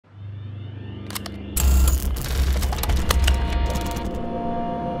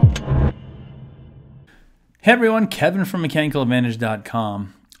Hey everyone, Kevin from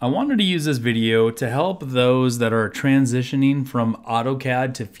MechanicalAdvantage.com. I wanted to use this video to help those that are transitioning from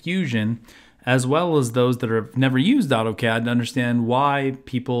AutoCAD to Fusion, as well as those that have never used AutoCAD, to understand why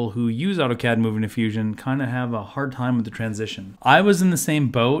people who use AutoCAD moving to Fusion kind of have a hard time with the transition. I was in the same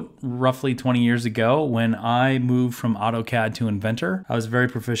boat roughly 20 years ago when I moved from AutoCAD to Inventor. I was very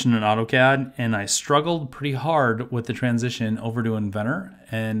proficient in AutoCAD and I struggled pretty hard with the transition over to Inventor.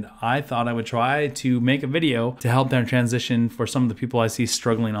 And I thought I would try to make a video to help that transition for some of the people I see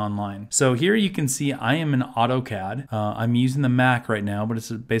struggling online. So here you can see I am in AutoCAD. I'm using the Mac right now, but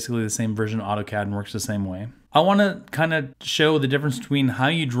it's basically the same version of AutoCAD and works the same way. I want to kind of show the difference between how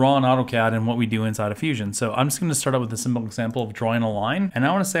you draw in AutoCAD and what we do inside of Fusion. So I'm just going to start out with a simple example of drawing a line. And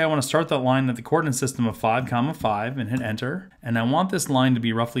I want to start that line at the coordinate system of 5, 5 and hit enter. And I want this line to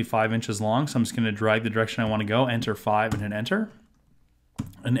be roughly 5 inches long. So I'm just going to drag the direction I want to go, enter 5 and hit enter.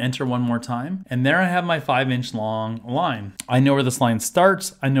 And enter one more time. And there I have my 5-inch long line. I know where this line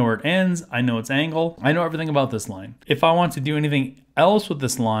starts. I know where it ends. I know its angle. I know everything about this line. If I want to do anything else with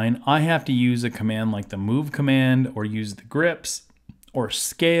this line, I have to use a command like the move command, or use the grips, or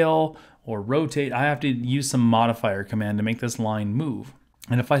scale, or rotate. I have to use some modifier command to make this line move.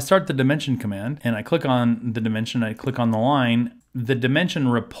 And if I start the dimension command and I click on the dimension, I click on the line, the dimension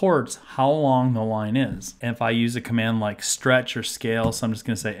reports how long the line is. And if I use a command like stretch or scale, so I'm just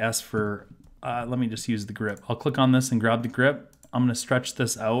going to say S for, let me just use the grip. I'll click on this and grab the grip. I'm going to stretch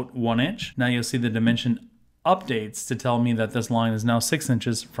this out 1 inch. Now you'll see the dimension updates to tell me that this line is now 6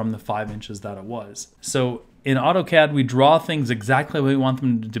 inches from the 5 inches that it was. So in AutoCAD, we draw things exactly what we want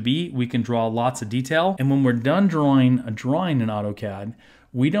them to be. We can draw lots of detail. And when we're done drawing a drawing in AutoCAD,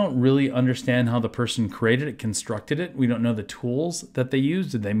 we don't really understand how the person created it, constructed it. We don't know the tools that they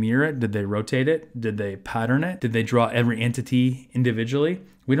used. Did they mirror it? Did they rotate it? Did they pattern it? Did they draw every entity individually?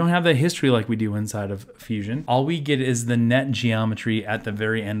 We don't have the history like we do inside of Fusion. All we get is the net geometry at the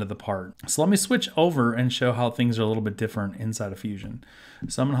very end of the part. So let me switch over and show how things are a little bit different inside of Fusion.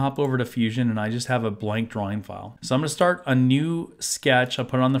 So I'm gonna hop over to Fusion and I just have a blank drawing file. So I'm gonna start a new sketch. I'll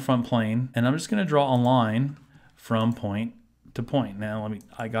put it on the front plane and I'm just gonna draw a line from point to point. Now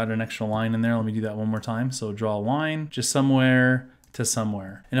I got an extra line in there. Let me do that one more time. So draw a line just somewhere to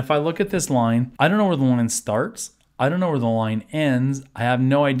somewhere. And if I look at this line, I don't know where the line starts. I don't know where the line ends. I have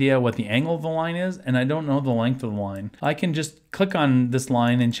no idea what the angle of the line is, and I don't know the length of the line. I can just click on this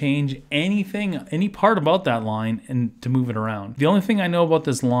line and change anything, any part about that line and to move it around. The only thing I know about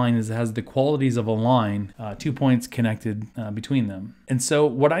this line is it has the qualities of a line, 2 points connected between them. And so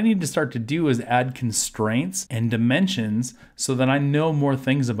what I need to start to do is add constraints and dimensions so that I know more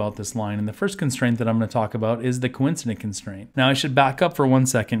things about this line. And the first constraint that I'm going to talk about is the coincident constraint. Now I should back up for 1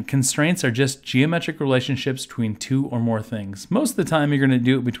 second. Constraints are just geometric relationships between two or more things. Most of the time you're going to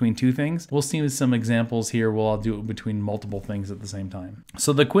do it between two things. We'll see some examples here where I'll do it between multiple things at the same time.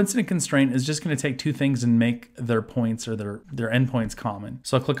 So the coincident constraint is just going to take two things and make their points or their endpoints common.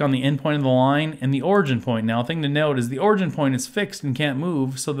 So I'll click on the endpoint of the line and the origin point. Now a thing to note is the origin point is fixed and can't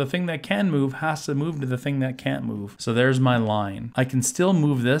move, so the thing that can move has to move to the thing that can't move. So there's my line. I can still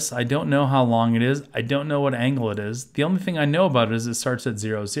move this. I don't know how long it is. I don't know what angle it is. The only thing I know about it is it starts at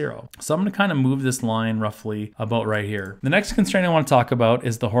 0, 0. So I'm going to kind of move this line roughly about right here. The next constraint I want to talk about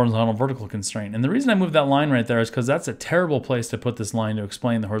is the horizontal vertical constraint. And the reason I moved that line right there is because that's a terrible place to put this line to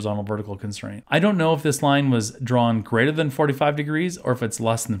explain the horizontal vertical constraint. I don't know if this line was drawn greater than 45 degrees or if it's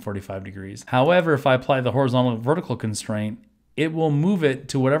less than 45 degrees. However, if I apply the horizontal vertical constraint, it will move it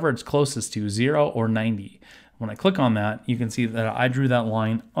to whatever it's closest to, 0 or 90. When I click on that, you can see that I drew that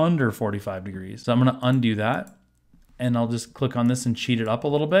line under 45 degrees. So I'm going to undo that. And I'll just click on this and cheat it up a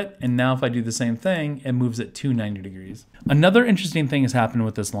little bit. And now if I do the same thing, it moves it to 90 degrees. Another interesting thing has happened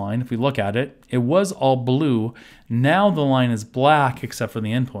with this line. If we look at it, it was all blue. Now the line is black except for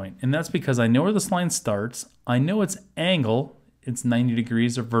the endpoint. And that's because I know where this line starts. I know its angle. It's 90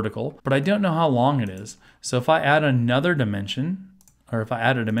 degrees or vertical, but I don't know how long it is. So if I add another dimension, or if I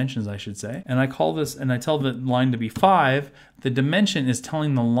added dimensions, I should say, and I call this, and I tell the line to be 5, the dimension is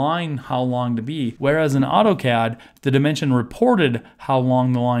telling the line how long to be. Whereas in AutoCAD, the dimension reported how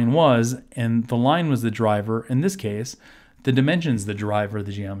long the line was, and the line was the driver. In this case, the dimension's the driver of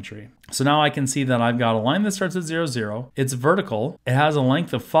the geometry. So now I can see that I've got a line that starts at 0, 0. It's vertical. It has a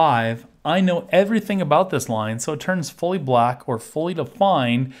length of 5. I know everything about this line, so it turns fully black or fully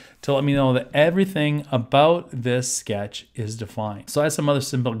defined to let me know that everything about this sketch is defined. So I have some other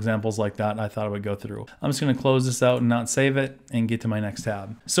simple examples like that I thought I would go through. I'm just going to close this out and not save it and get to my next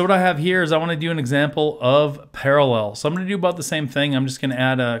tab. So what I have here is I want to do an example of parallel. So I'm going to do about the same thing. I'm just going to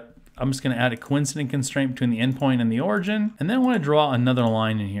add a I'm just going to add a coincident constraint between the endpoint and the origin. And then I want to draw another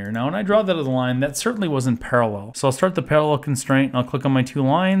line in here. Now, when I draw that other line, that certainly wasn't parallel. So I'll start the parallel constraint. I'll click on my two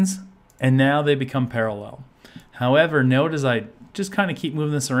lines, and now they become parallel. However, note as I just kind of keep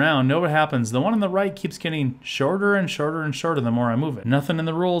moving this around, note what happens. The one on the right keeps getting shorter and shorter and shorter the more I move it. Nothing in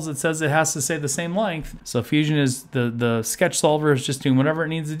the rules that says it has to stay the same length. So Fusion is, the sketch solver is just doing whatever it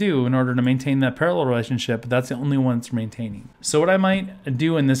needs to do in order to maintain that parallel relationship, but that's the only one it's maintaining. So what I might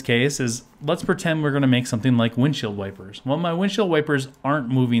do in this case is, let's pretend we're going to make something like windshield wipers. Well, my windshield wipers aren't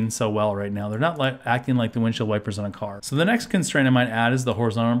moving so well right now. They're not acting like the windshield wipers on a car. So the next constraint I might add is the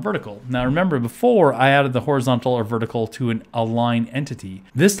horizontal and vertical. Now remember, before I added the horizontal or vertical to a line entity.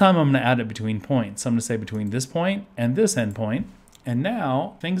 This time I'm going to add it between points. So I'm going to say between this point and this endpoint. And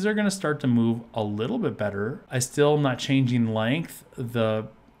now things are going to start to move a little bit better. I still am not changing length. The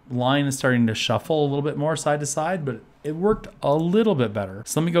line is starting to shuffle a little bit more side to side, but it worked a little bit better.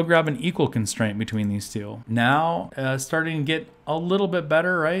 So let me go grab an equal constraint between these two. Now, starting to get a little bit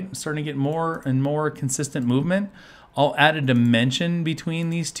better, right? Starting to get more and more consistent movement. I'll add a dimension between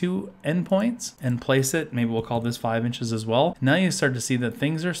these two endpoints and place it. Maybe we'll call this 5 inches as well. Now you start to see that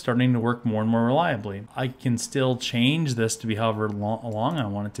things are starting to work more and more reliably. I can still change this to be however long I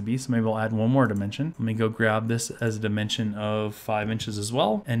want it to be. So maybe I'll add one more dimension. Let me go grab this as a dimension of 5 inches as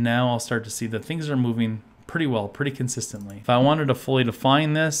well. And now I'll start to see that things are moving pretty well, pretty consistently. If I wanted to fully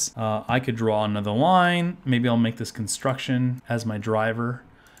define this, I could draw another line. Maybe I'll make this construction as my driver.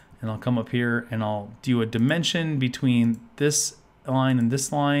 And I'll come up here and I'll do a dimension between this line and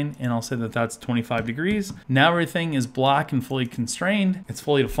this line, and I'll say that that's 25 degrees. Now everything is black and fully constrained. It's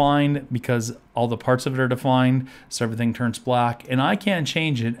fully defined because all the parts of it are defined, so everything turns black. And I can't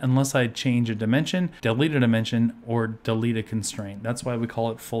change it unless I change a dimension, delete a dimension, or delete a constraint. That's why we call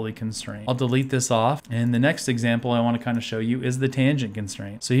it fully constrained. I'll delete this off. And the next example I want to kind of show you is the tangent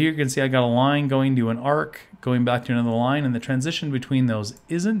constraint. So here you can see I got a line going to an arc, going back to another line, and the transition between those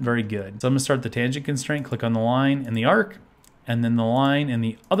isn't very good. So I'm going to start the tangent constraint, click on the line and the arc, and then the line and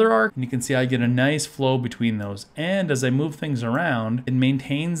the other arc, and you can see I get a nice flow between those. And as I move things around, it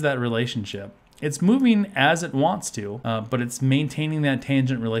maintains that relationship. It's moving as it wants to, but it's maintaining that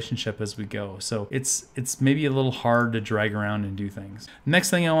tangent relationship as we go. So it's maybe a little hard to drag around and do things. Next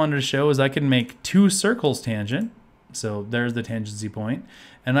thing I wanted to show is I can make two circles tangent. So there's the tangency point.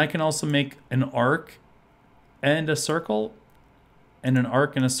 And I can also make an arc and a circle, and an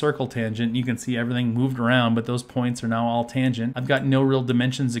arc and a circle tangent. You can see everything moved around, but those points are now all tangent. I've got no real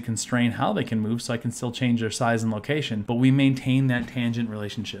dimensions to constrain how they can move, so I can still change their size and location, but we maintain that tangent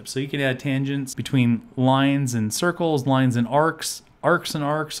relationship. So you can add tangents between lines and circles, lines and arcs, arcs and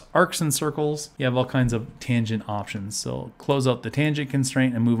arcs, arcs and circles. You have all kinds of tangent options. So close out the tangent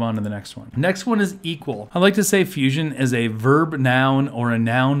constraint and move on to the next one. Next one is equal. I like to say Fusion is a verb noun or a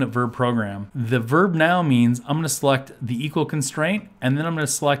noun verb program. The verb now means I'm going to select the equal constraint, and then I'm going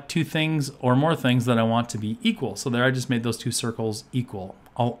to select two things or more things that I want to be equal. So there I just made those two circles equal.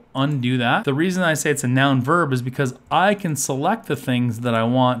 I'll undo that. The reason I say it's a noun verb is because I can select the things that I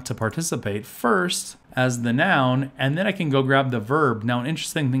want to participate first as the noun, and then I can go grab the verb. Now, an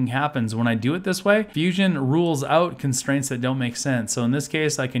interesting thing happens when I do it this way. Fusion rules out constraints that don't make sense. So in this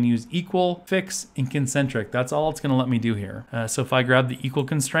case, I can use equal, fix, and concentric. That's all it's going to let me do here. So if I grab the equal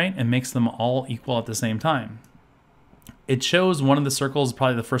constraint, it makes them all equal at the same time. It shows one of the circles,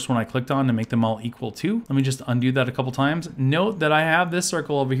 probably the first one I clicked on, to make them all equal to. Let me just undo that a couple times. Note that I have this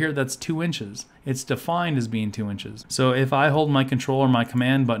circle over here that's 2 inches. It's defined as being 2 inches. So if I hold my control or my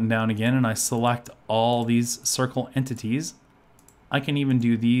command button down again and I select all these circle entities, I can even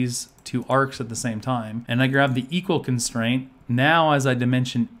do these two arcs at the same time. And I grab the equal constraint. Now as I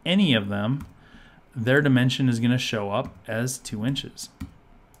dimension any of them, their dimension is going to show up as 2 inches.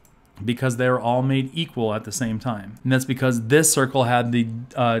 Because they're all made equal at the same time. And that's because this circle had the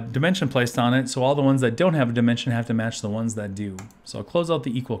dimension placed on it, so all the ones that don't have a dimension have to match the ones that do. So I'll close out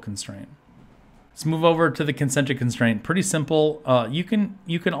the equal constraint. Let's move over to the concentric constraint. Pretty simple. You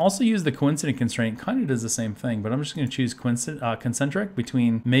can also use the coincident constraint. Kind of does the same thing, but I'm just going to choose concentric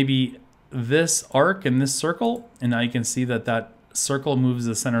between maybe this arc and this circle, and now you can see that that circle moves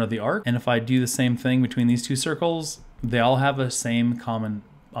the center of the arc. And if I do the same thing between these two circles, they all have a same common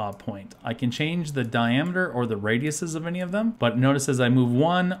point. I can change the diameter or the radiuses of any of them, but notice as I move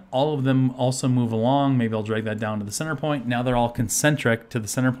one, all of them also move along. Maybe I'll drag that down to the center point. Now they're all concentric to the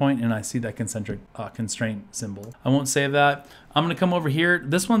center point, and I see that concentric constraint symbol. I won't save that. I'm going to come over here.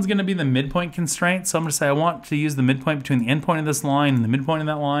 This one's going to be the midpoint constraint. So I'm going to say I want to use the midpoint between the endpoint of this line and the midpoint of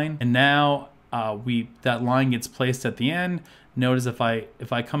that line. And now that line gets placed at the end. Notice if I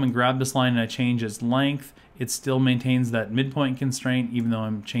come and grab this line and I change its length, it still maintains that midpoint constraint even though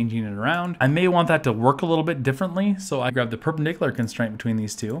I'm changing it around. I may want that to work a little bit differently, so I grab the perpendicular constraint between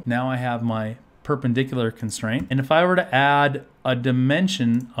these two. Now I have my perpendicular constraint, and if I were to add a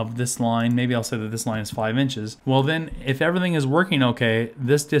dimension of this line, maybe I'll say that this line is 5 inches. Well then, if everything is working okay,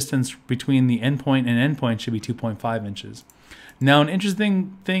 this distance between the endpoint and endpoint should be 2.5 inches. Now an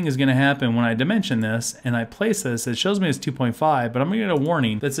interesting thing is going to happen when I dimension this and I place this. It shows me it's 2.5, but I'm going to get a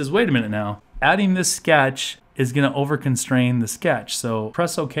warning that says, wait a minute now, adding this sketch is going to over constrain the sketch. So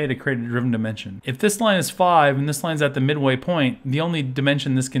press OK to create a driven dimension. If this line is 5 and this line's at the midway point, the only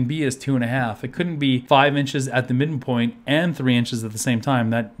dimension this can be is 2.5. It couldn't be 5 inches at the midpoint and 3 inches at the same time.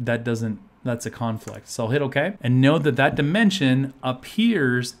 That's a conflict. So I'll hit OK and note that that dimension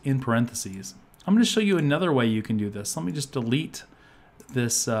appears in parentheses. I'm going to show you another way you can do this. Let me just delete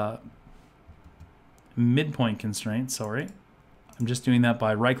this midpoint constraint. Sorry. I'm just doing that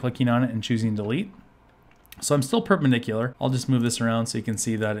by right-clicking on it and choosing delete. So I'm still perpendicular. I'll just move this around so you can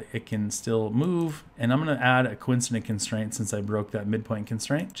see that it can still move. And I'm going to add a coincident constraint since I broke that midpoint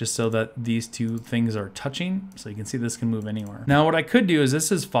constraint, just so that these two things are touching. So you can see this can move anywhere. Now what I could do is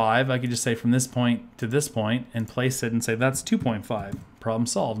this is 5. I could just say from this point to this point and place it and say that's 2.5. Problem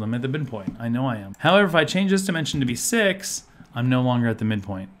solved. I'm at the midpoint. I know I am. However, if I change this dimension to be 6, I'm no longer at the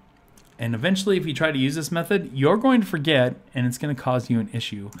midpoint. And eventually, if you try to use this method, you're going to forget, and it's going to cause you an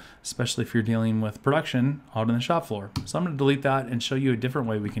issue, especially if you're dealing with production out on the shop floor. So I'm going to delete that and show you a different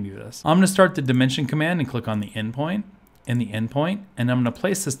way we can do this. I'm going to start the dimension command and click on the endpoint and the endpoint, and I'm going to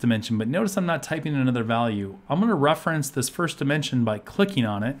place this dimension, but notice I'm not typing another value. I'm going to reference this first dimension by clicking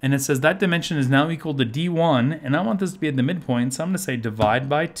on it, and it says that dimension is now equal to D1, and I want this to be at the midpoint, so I'm going to say divide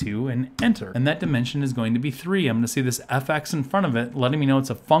by 2 and enter. And that dimension is going to be 3. I'm going to see this fx in front of it, letting me know it's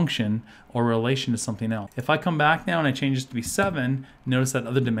a function or relation to something else. If I come back now and I change this to be 7, notice that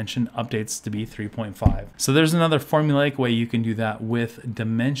other dimension updates to be 3.5. So there's another formulaic way you can do that with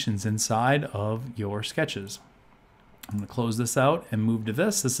dimensions inside of your sketches. I'm going to close this out and move to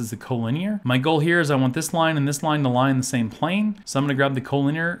this. This is the collinear. My goal here is I want this line and this line to lie in the same plane. So I'm going to grab the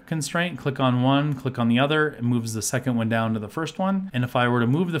collinear constraint, click on one, click on the other. It moves the second one down to the first one. And if I were to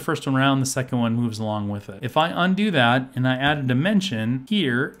move the first one around, the second one moves along with it. If I undo that and I add a dimension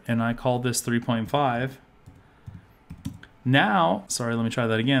here and I call this 3.5, now, sorry, let me try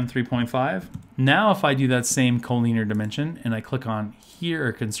that again, 3.5. Now if I do that same collinear dimension and I click on here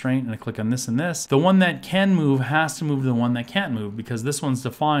or constraint and I click on this and this, the one that can move has to move to the one that can't move because this one's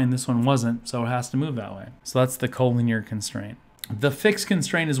defined, this one wasn't, so it has to move that way. So that's the collinear constraint. The fix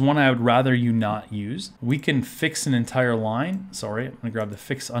constraint is one I would rather you not use. We can fix an entire line. Sorry, I'm gonna grab the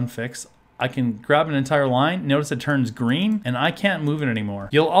fix unfix. I can grab an entire line, notice it turns green, and I can't move it anymore.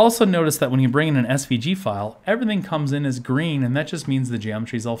 You'll also notice that when you bring in an SVG file, everything comes in as green, and that just means the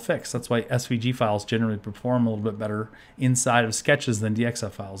geometry is all fixed. That's why SVG files generally perform a little bit better inside of sketches than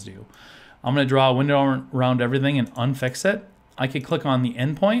DXF files do. I'm gonna draw a window around everything and unfix it. I could click on the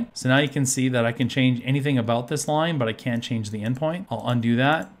endpoint. So now you can see that I can change anything about this line, but I can't change the endpoint. I'll undo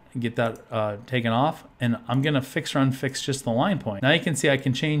that. Get that taken off, and I'm gonna fix or unfix just the line point. Now you can see I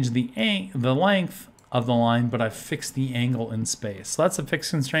can change the length of the line, but I've fixed the angle in space. So that's a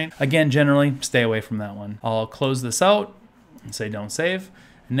fixed constraint. Again, generally stay away from that one. I'll close this out and say don't save.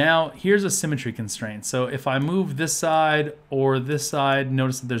 Now here's a symmetry constraint. So if I move this side or this side,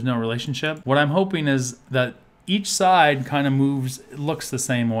 notice that there's no relationship. What I'm hoping is that each side kind of moves, looks the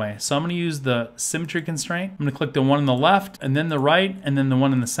same way. So I'm going to use the symmetry constraint. I'm going to click the one on the left and then the right and then the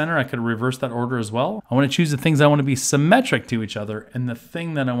one in the center. I could reverse that order as well. I want to choose the things I want to be symmetric to each other and the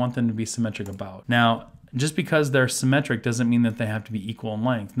thing that I want them to be symmetric about. Now, just because they're symmetric doesn't mean that they have to be equal in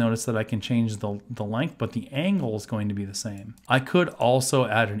length. Notice that I can change the length, but the angle is going to be the same. I could also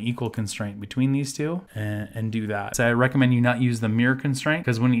add an equal constraint between these two and do that. So I recommend you not use the mirror constraint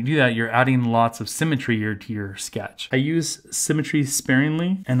because when you do that, you're adding lots of symmetry to your sketch. I use symmetry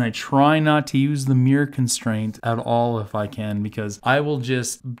sparingly and I try not to use the mirror constraint at all if I can because I will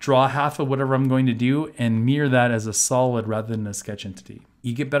just draw half of whatever I'm going to do and mirror that as a solid rather than a sketch entity.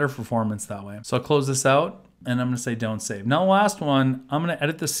 You get better performance that way. So I'll close this out and I'm gonna say don't save. Now the last one, I'm gonna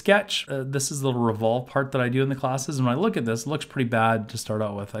edit the sketch. This is the little revolve part that I do in the classes. And when I look at this, it looks pretty bad to start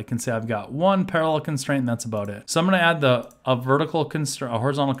out with. I can say I've got one parallel constraint and that's about it. So I'm gonna add a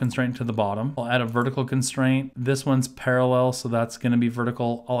horizontal constraint to the bottom. I'll add a vertical constraint. This one's parallel, so that's gonna be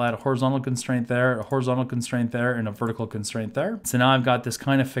vertical. I'll add a horizontal constraint there, a horizontal constraint there, and a vertical constraint there. So now I've got this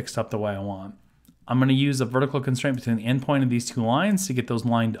kind of fixed up the way I want. I'm going to use a vertical constraint between the endpoint of these two lines to get those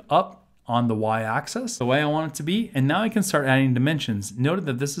lined up on the y-axis the way I want it to be. And now I can start adding dimensions. Note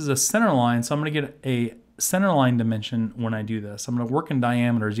that this is a center line, so I'm going to get a centerline dimension when I do this. I'm going to work in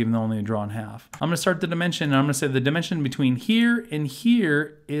diameters even though I only draw in half. I'm going to start the dimension and I'm going to say the dimension between here and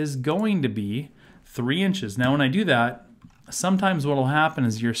here is going to be 3 inches. Now when I do that, sometimes what will happen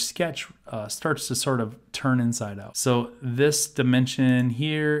is your sketch starts to sort of turn inside out. So this dimension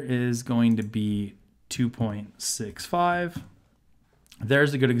here is going to be 2.65.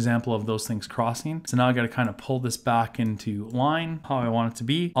 There's a good example of those things crossing. So now I got to kind of pull this back into line how I want it to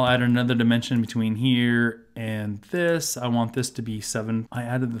be. I'll add another dimension between here and this. I want this to be 7. I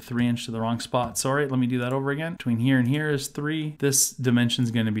added the 3 inch to the wrong spot. Sorry, let me do that over again. Between here and here is 3. This dimension is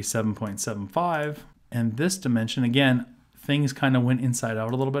going to be 7.75. And this dimension, again, things kind of went inside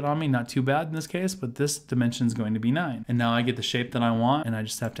out a little bit on me. Not too bad in this case, but this dimension is going to be 9. And now I get the shape that I want, and I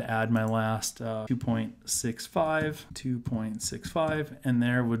just have to add my last 2.65, and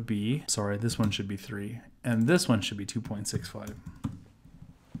there would be, sorry, this one should be 3, and this one should be 2.65.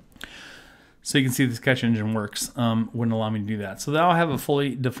 So you can see the sketch engine works, wouldn't allow me to do that. So now I have a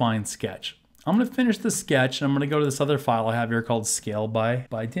fully defined sketch. I'm going to finish the sketch, and I'm going to go to this other file I have here called Scale by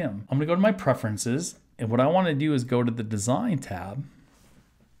Dim. I'm going to go to my Preferences. And what I want to do is go to the Design tab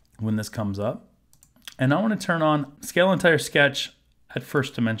when this comes up. And I want to turn on Scale Entire Sketch at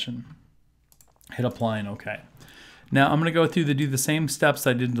First Dimension. Hit Apply and OK. Now I'm going to go through to do the same steps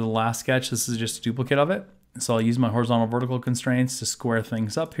I did in the last sketch. This is just a duplicate of it. So I'll use my horizontal vertical constraints to square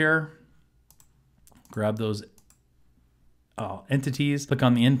things up here. Grab those entities, click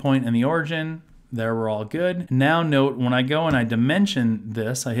on the endpoint and the origin. There, we're all good. Now note, when I go and I dimension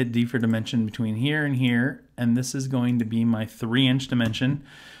this, I hit D for dimension between here and here, and this is going to be my 3 inch dimension.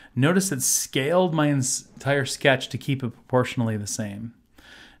 Notice it scaled my entire sketch to keep it proportionally the same.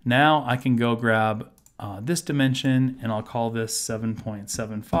 Now I can go grab this dimension and I'll call this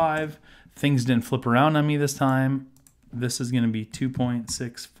 7.75. Things didn't flip around on me this time. This is going to be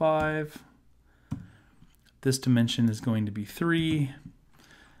 2.65. This dimension is going to be 3.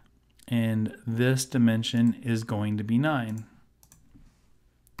 And this dimension is going to be 9.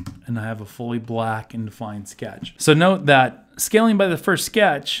 And I have a fully black and defined sketch. So note that scaling by the first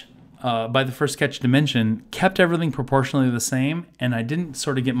sketch dimension kept everything proportionally the same, and I didn't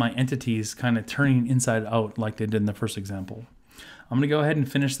sort of get my entities kind of turning inside out like they did in the first example. I'm going to go ahead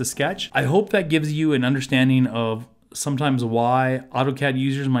and finish the sketch. I hope that gives you an understanding of sometimes why AutoCAD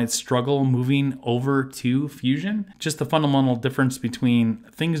users might struggle moving over to Fusion. Just the fundamental difference between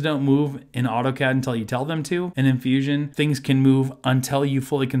things don't move in AutoCAD until you tell them to, and in Fusion, things can move until you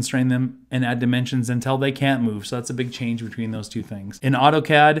fully constrain them and add dimensions until they can't move. So that's a big change between those two things. In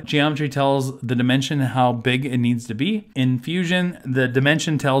AutoCAD, geometry tells the dimension how big it needs to be. In Fusion, the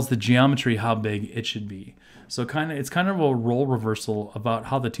dimension tells the geometry how big it should be. So it's kind of a role reversal about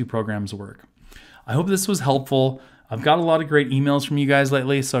how the two programs work. I hope this was helpful. I've got a lot of great emails from you guys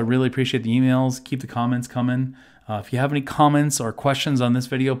lately, so I really appreciate the emails. Keep the comments coming. If you have any comments or questions on this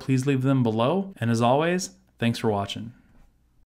video, please leave them below. And as always, thanks for watching.